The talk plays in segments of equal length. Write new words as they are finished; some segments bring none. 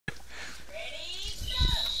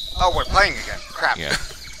Oh, we're playing again. Crap. Yeah.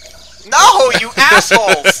 No, you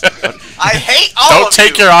assholes! I hate all of you! Don't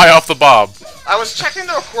take your eye off the bomb. I was checking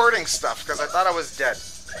the recording stuff because I thought I was dead.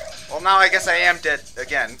 Well, now I guess I am dead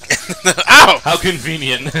again. Ow! How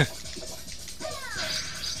convenient.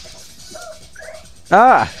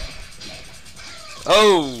 Ah!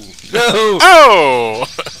 Oh! No! Oh!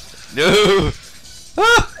 No!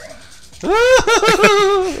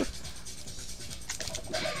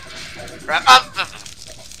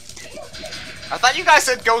 I thought you guys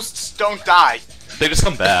said ghosts don't die. They just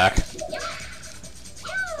come back.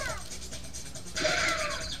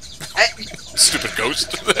 Hey, Stupid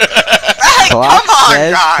ghost. hey come Clock on,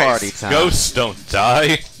 says guys! party time. Ghosts don't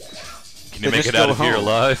die. Can you They make just it out go of here home.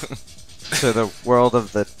 alive? To the world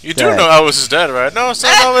of the You dead. do know Elvis is dead, right? No,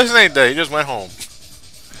 son, Elvis ain't dead. He just went home.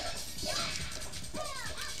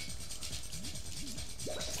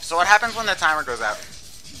 So what happens when the timer goes out?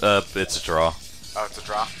 It's a draw. Oh, it's a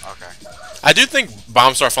draw? Okay. I do think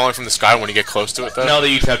bombs start falling from the sky when you get close to it, though. No, they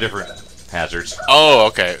each have different hazards. Oh,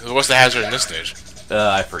 okay. What's the hazard in this stage?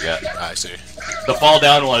 I forget. I see. The fall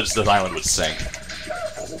down one is the island would sink.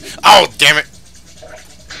 Oh, damn it!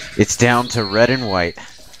 It's down to red and white.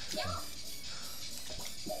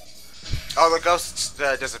 Oh, the ghosts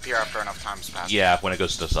disappear after enough time's passed. Yeah, when it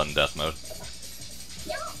goes to sudden death mode.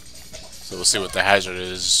 So we'll see what the hazard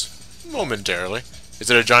is momentarily. Is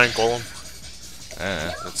it a giant golem?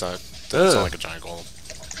 That's not. Doesn't sound like a giant golem.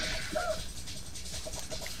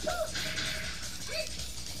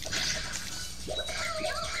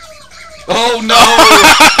 Oh no!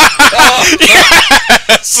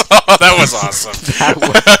 Yes! Oh, that was awesome. That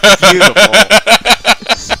was beautiful.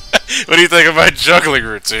 What do you think of my juggling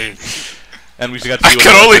routine? And we got to I do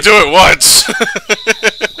could only do it once.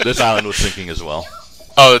 This island was sinking as well.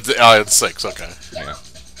 Oh, it's 6. Okay. Yeah.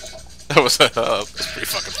 That was that's pretty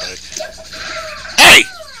fucking funny. Hey!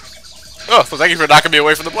 Oh, well, thank you for knocking me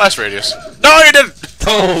away from the blast radius. No, you didn't.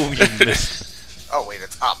 Oh, you missed. Oh, wait,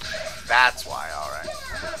 it's up. That's why, alright.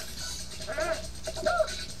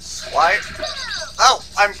 Why? Oh,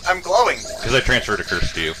 I'm glowing. Because I transferred a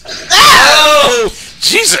curse to you. Oh!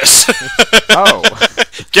 Jesus! Oh.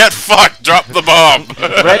 Get fucked! Drop the bomb!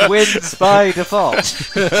 Red wins by default.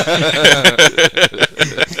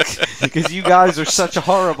 Because you guys are such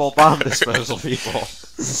horrible bomb disposal people.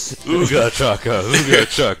 Ooga chaka, ooga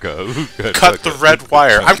chaka, ooga Cut chaka, the red ooga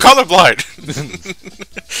wire. chaka. I'm colorblind!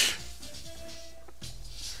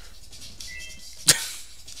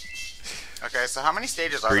 Okay, so how many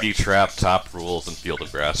stages are there? 3D trap, top rules, and field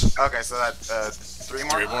of grass. Okay, so that, 3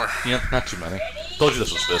 more? 3 more. Yeah, not too many. Told you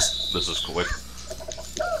this was quick.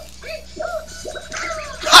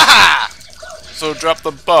 Ha! So drop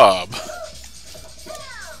the bomb.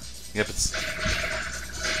 Yep, it's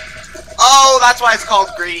Oh, that's why it's called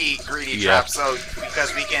greedy Yeah. trap. So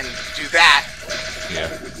because we can do that yeah.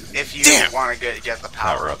 if you Damn. want to get the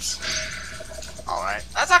power ups. All right,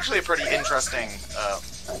 that's actually a pretty interesting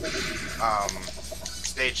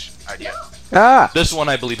stage idea. Ah! This one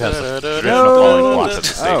I believe has traditional No. falling blocks as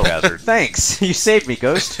a stage Oh, hazard. thanks. You saved me,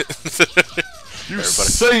 Ghost. You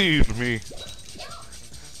saved me.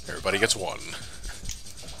 Everybody gets 1.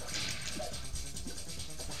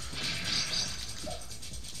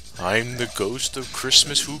 I'm the ghost of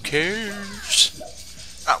Christmas, who cares?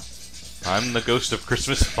 Oh, I'm the ghost of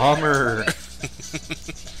Christmas Bomber.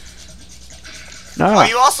 oh, Ah.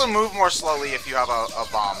 you also move more slowly if you have a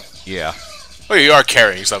bomb. Yeah. Oh, you are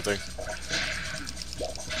carrying something.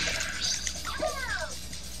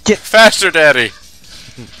 Get- faster, Daddy!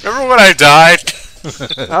 Remember when I died?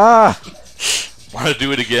 Ah! Want to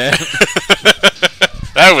do it again?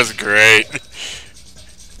 That was great.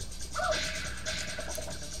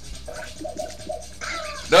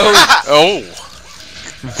 No. Oh.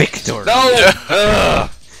 Victor. No. Ugh.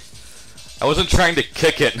 I wasn't trying to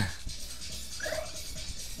kick it.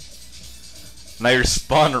 Now you're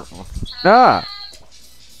spawner. Ah!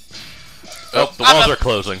 Oh, the walls are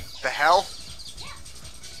closing. The hell?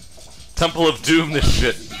 Temple of Doom, this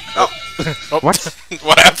shit. Oh, What?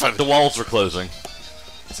 what happened? The walls were closing.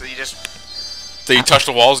 So you just... Did you touch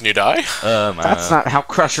the walls and you die? That's not how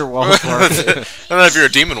Crusher walls I work. don't know if you're a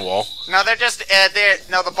demon wall. No, they're just,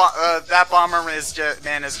 no, that Bomberman is just,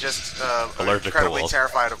 Allergic to incredibly walls.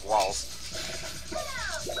 terrified of walls.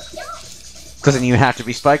 Because then you have to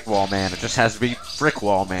be Spike Wall Man. It just has to be Brick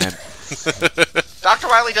Wall Man. Dr.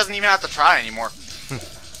 Wily doesn't even have to try anymore.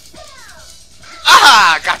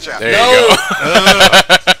 Ah, gotcha! There you go.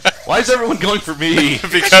 Why is everyone going for me?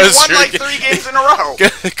 Because you won like 3 games in a row!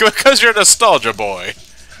 Because you're a nostalgia boy.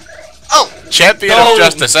 Oh! Champion No. of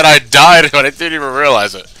justice, and I died, but I didn't even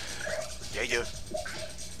realize it. Yeah, you.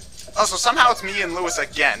 Oh, so somehow it's me and Lewis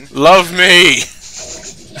again. Love me!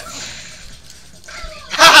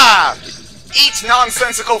 Haha! Eat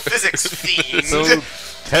nonsensical physics, fiend! So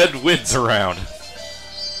Ted wins around.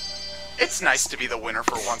 It's nice to be the winner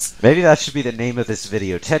for once. Maybe that should be the name of this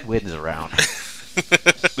video. Ted wins around.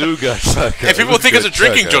 Ooga chaka. And people think it's a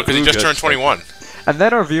drinking chaka, joke because he just ooga turned chaka. 21. And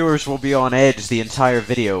then our viewers will be on edge the entire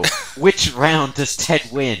video. Which round does Ted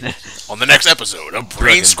win? On the next episode of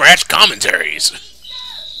Brain Scratch Commentaries.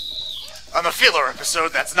 On the filler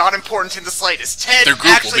episode, that's not important in the slightest. Ted Their group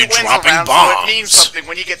will actually be wins dropping around, so bombs. it means something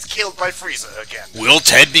when he gets killed by Frieza again. Will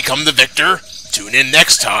Ted become the victor? Tune in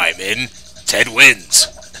next time in Ted Wins.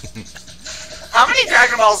 How many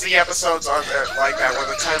Dragon Ball Z episodes are there like that where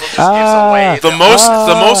the title just gives away The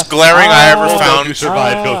most glaring I ever Well, found. Goku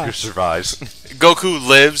survived. Goku survives. Goku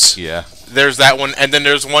lives. Yeah. There's that one, and then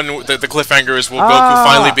there's one. The cliffhanger is will Goku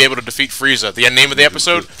finally be able to defeat Frieza? The name of the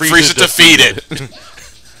episode: Frieza defeated.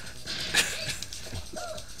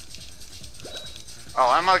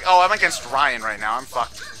 I'm against Ryan right now. I'm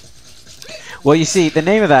fucked. Well, you see, the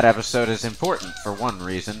name of that episode is important for one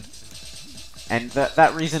reason. And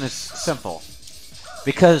that reason is simple.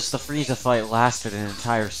 Because the Frieza fight lasted an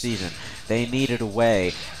entire season, they needed a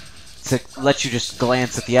way to let you just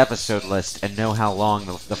glance at the episode list and know how long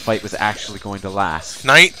the fight was actually going to last.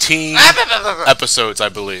 19 episodes, I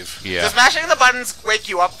believe. Yeah. Does mashing the buttons wake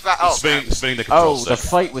you up? Spinning the control Oh, the stick.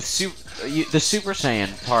 fight with the Super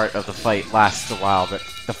Saiyan part of the fight lasts a while, but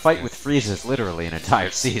the fight with Frieza is literally an entire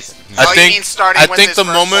season. I you think mean starting I with think his the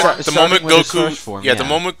first moment form? the moment Starting with his Goku first form, the yeah.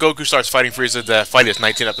 moment Goku starts fighting Frieza, the fight is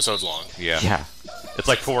 19 episodes long. Yeah. Yeah. It's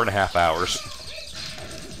like 4.5 hours.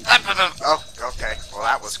 Oh, okay. Well,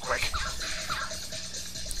 that was quick.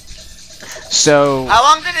 So How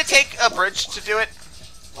long did it take a bridge to do it?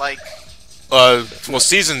 Like, Well,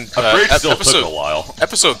 season A bridge still episode took a while.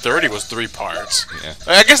 episode 30 was 3 parts. Yeah.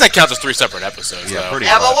 I guess that counts as 3 separate episodes. Yeah, though. pretty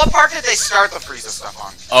yeah, but much. what part did they start the Frieza stuff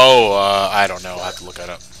on? Oh, I don't know. I have to look that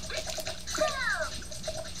up.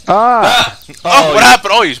 Oh, What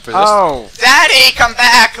happened? Oh, you pissed. Oh! Daddy, come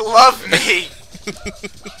back! Love me!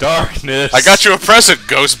 Darkness. I got you a present,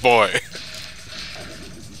 Ghost Boy.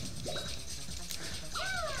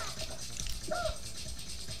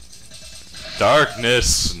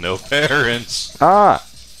 Darkness. No parents. Ah!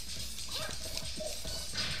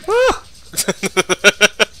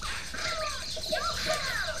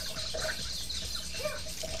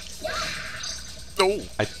 Oh.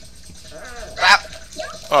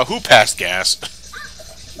 Ah, Who passed gas?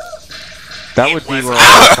 That would be where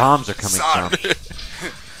all the bombs are coming Sorry.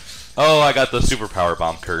 from. Oh, I got the super power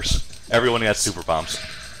bomb curse. Everyone got super bombs.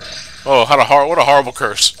 Oh, what a horrible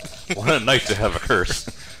curse. What a night to have a curse.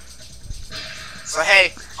 So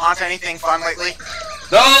hey, on to anything fun lately?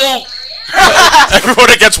 No! Everyone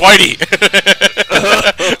against Whitey.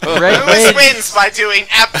 Red Lewis wins. wins by doing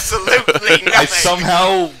absolutely nothing. I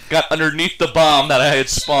somehow got underneath the bomb that I had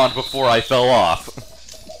spawned before I fell off.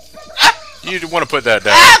 You want to put that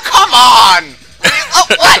down. Ah, come on! Oh,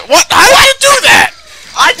 what? What? How did you do that?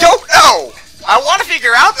 I don't know! I want to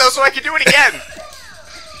figure out, though, so I can do it again.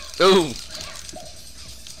 Ooh.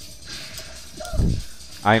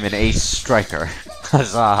 I'm an ace striker.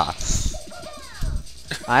 Huzzah.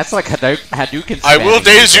 That's like Hadouken. I will spamming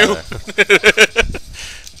daze each you. other.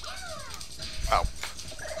 Oh.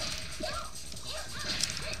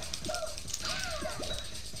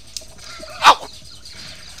 Ow!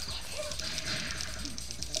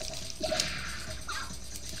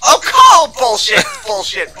 Oh, call! Bullshit!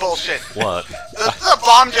 Bullshit! Bullshit! What? The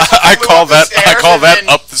bomb just I flew call up the that stairs and then-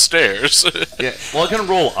 up the stairs. Yeah. Well, it can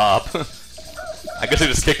roll up. I guess I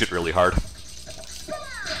just kicked it really hard.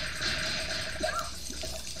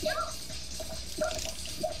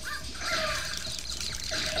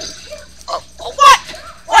 Oh, what?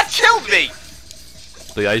 What killed me?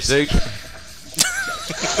 The Ice Age.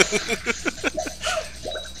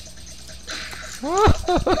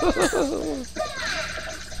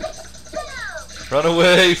 Run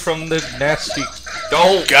away from the nasty.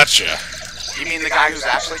 Oh! Gotcha. You mean the guy who's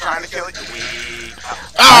actually trying to kill you? I'm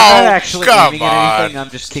Oh, not actually come aiming at anything. on.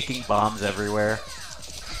 I'm just kicking bombs everywhere.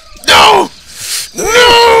 No! No!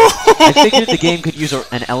 I figured the game could use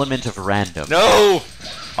an element of random. No!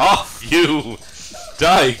 Off you!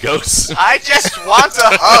 Die, ghosts! I just want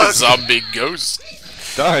a hug. Zombie ghost.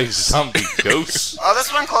 Die, zombie ghosts! Oh,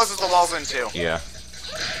 this one closes the walls in too. Yeah.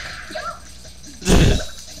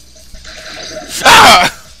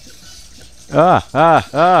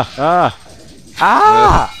 Ah!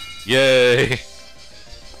 Ah! Yay!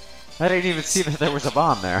 I didn't even see that there was a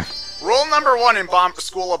bomb there. Rule number 1 in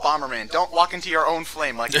School of Bomberman: don't walk into your own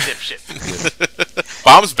flame like a dipshit.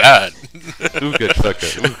 Bomb's bad. Ooga chaka,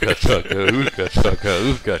 ooga chaka, ooga chaka,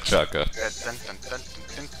 ooga chaka.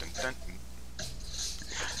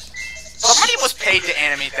 Somebody was paid to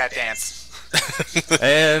animate that dance.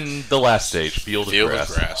 And the last stage, Field of Field Grass.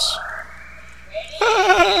 of Grass.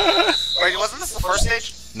 Wait, wasn't this the first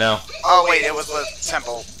stage? No. Oh wait, it was the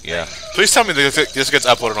temple. Yeah. Please tell me that this gets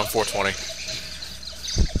uploaded on 420.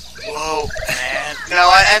 Whoa, man. No,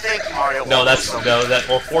 I think Mario. No, that's no that.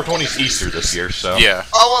 Well, 420's Easter this year, so. Yeah.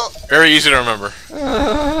 Oh Very easy to remember.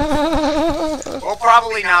 well, we'll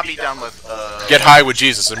probably not be done with. Get high with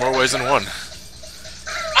Jesus in more ways than one.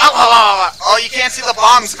 Oh, you can't see the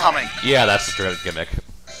bombs coming. Yeah, that's the dreaded gimmick.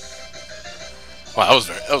 Wow, I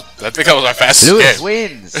think that was our fastest Lewis game.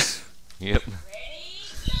 wins. Yep.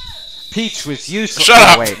 Peach was useless. Shut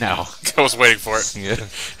up! Oh, wait, no. I was waiting for it. Yeah.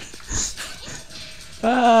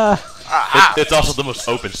 It's also the most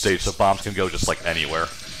open stage, so bombs can go just like anywhere.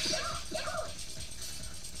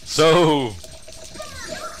 So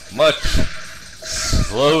much.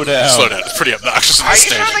 Slow down. Slow down. It's pretty obnoxious in Are you this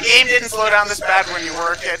stage. sure the game didn't slow down this bad when you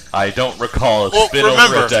were a kid? I don't recall. It's been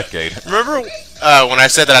remember, over a decade. Remember when I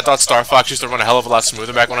said that I thought Star Fox used to run a hell of a lot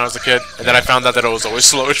smoother back when I was a kid, and then I found out that it was always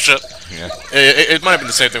slow as shit? Yeah. It might have been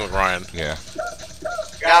the same thing with Ryan. Yeah.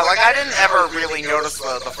 Yeah, like I didn't ever really notice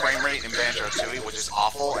the frame rate in Banjo-Tooie, which is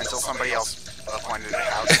awful, until somebody else pointed it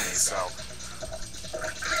out to me. So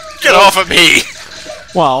Get off of me!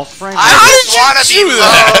 Well, frame I How just did you want to be do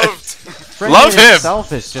that? loved. frame Love rate him.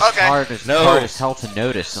 itself is just Okay. hard as hell to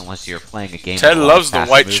notice unless you're playing a game. Ted with a lot loves of the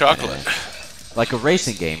fast white movement in chocolate. it. Like a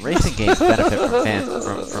racing game. Racing games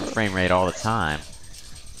benefit from frame rate all the time.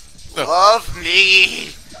 Love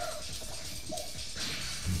me.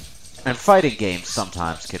 And fighting games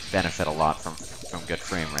sometimes could benefit a lot from good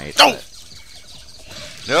frame rate. No!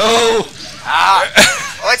 No.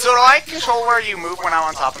 Wait, so do I control where you move when I'm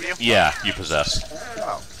on top of you? Yeah, you possess.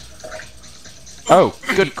 Oh. Oh,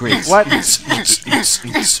 good grief. What?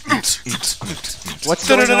 What's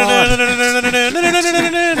going on? I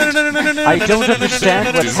don't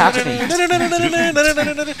understand what's happening.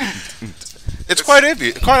 It's quite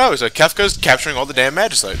obvious. Kefka's capturing all the damn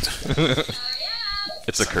Magicites.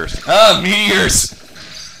 It's a curse. Ah, meteors!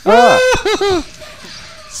 Ah,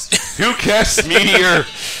 Who cast meteor?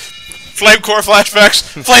 Flame core flashbacks!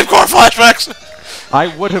 Flame core flashbacks! I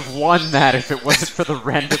would have won that if it wasn't for the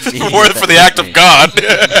random meteor More that for the hit act me. of God.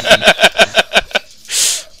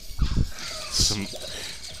 Some...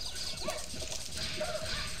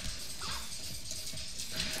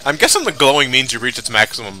 I'm guessing the glowing means you reach its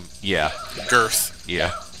maximum Yeah. girth.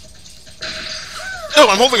 Yeah. Oh,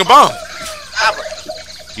 I'm holding a bomb!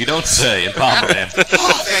 You don't say in Bomberman.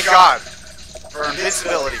 Oh, thank God. For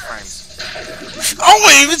invincibility frames. Oh,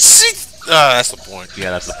 wait, even see... that's the point.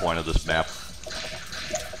 Yeah, that's the point of this map.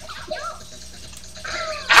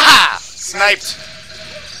 Ah! Sniped.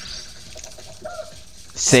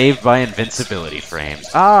 Saved by invincibility frames.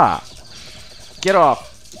 Ah! Get off.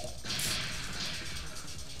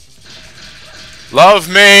 Love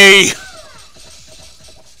me!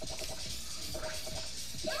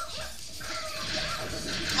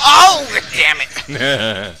 Oh, damn it.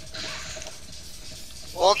 Yeah.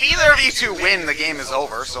 Well, if either of you two win, the game is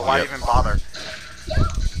over, so why Yep. even bother?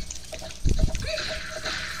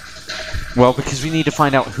 Well, because we need to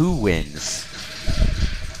find out who wins.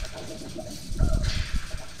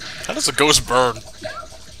 How does a ghost burn?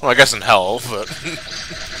 Well, I guess in hell, but...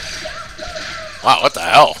 Wow, what the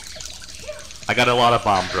hell? I got a lot of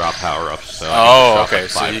bomb drop power-ups, so... Oh, okay,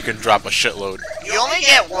 so you can drop a shitload. You only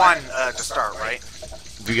get one to start, right?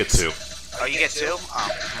 You get 2. Oh, you get 2? Oh.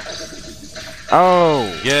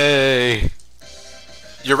 Oh! Yay!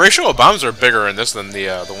 Your ratio of bombs are bigger in this than the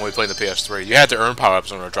one we played in the PS3. You had to earn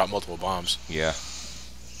power-ups in order to drop multiple bombs. Yeah.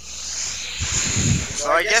 So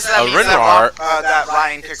I guess that means Rinrar- that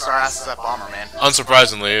Ryan kicks our asses at Bomberman.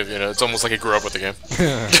 Unsurprisingly, you know, it's almost like he grew up with the game.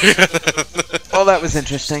 Well, that was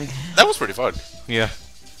interesting. That was pretty fun. Yeah.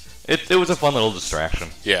 It was a fun little distraction.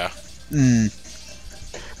 Yeah.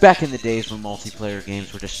 Back in the days when multiplayer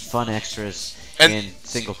games were just fun extras And in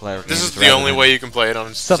single-player games. This is the rather only than way you can play it on,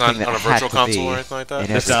 it's something not on a that had virtual to console be or anything like that.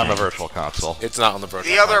 in It's not on the everything. virtual console. It's not on the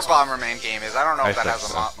virtual The other console. Bomberman game is. I don't know if I that has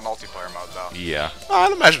think a multiplayer mode, though. Yeah. Oh,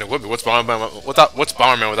 I'd imagine it would be. What's Bomberman without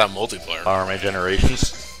multiplayer? Bomberman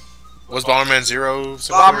Generations. Was Bomberman 0?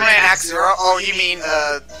 Bomberman X-Zero? Oh, you mean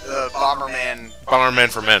the Bomberman... Bomberman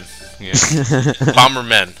for men. Yeah.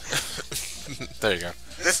 Bombermen. There you go.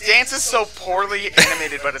 This dance is so poorly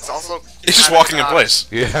animated, but it's also... It's just kinda walking in not. place.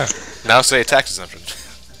 Yeah. Now say tax exemption.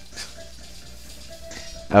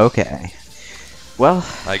 Okay. Well,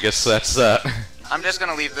 I guess that's that. I'm just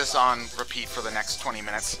gonna leave this on repeat for the next 20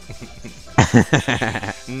 minutes.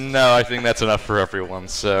 No, I think that's enough for everyone,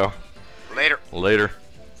 so... Later. Later.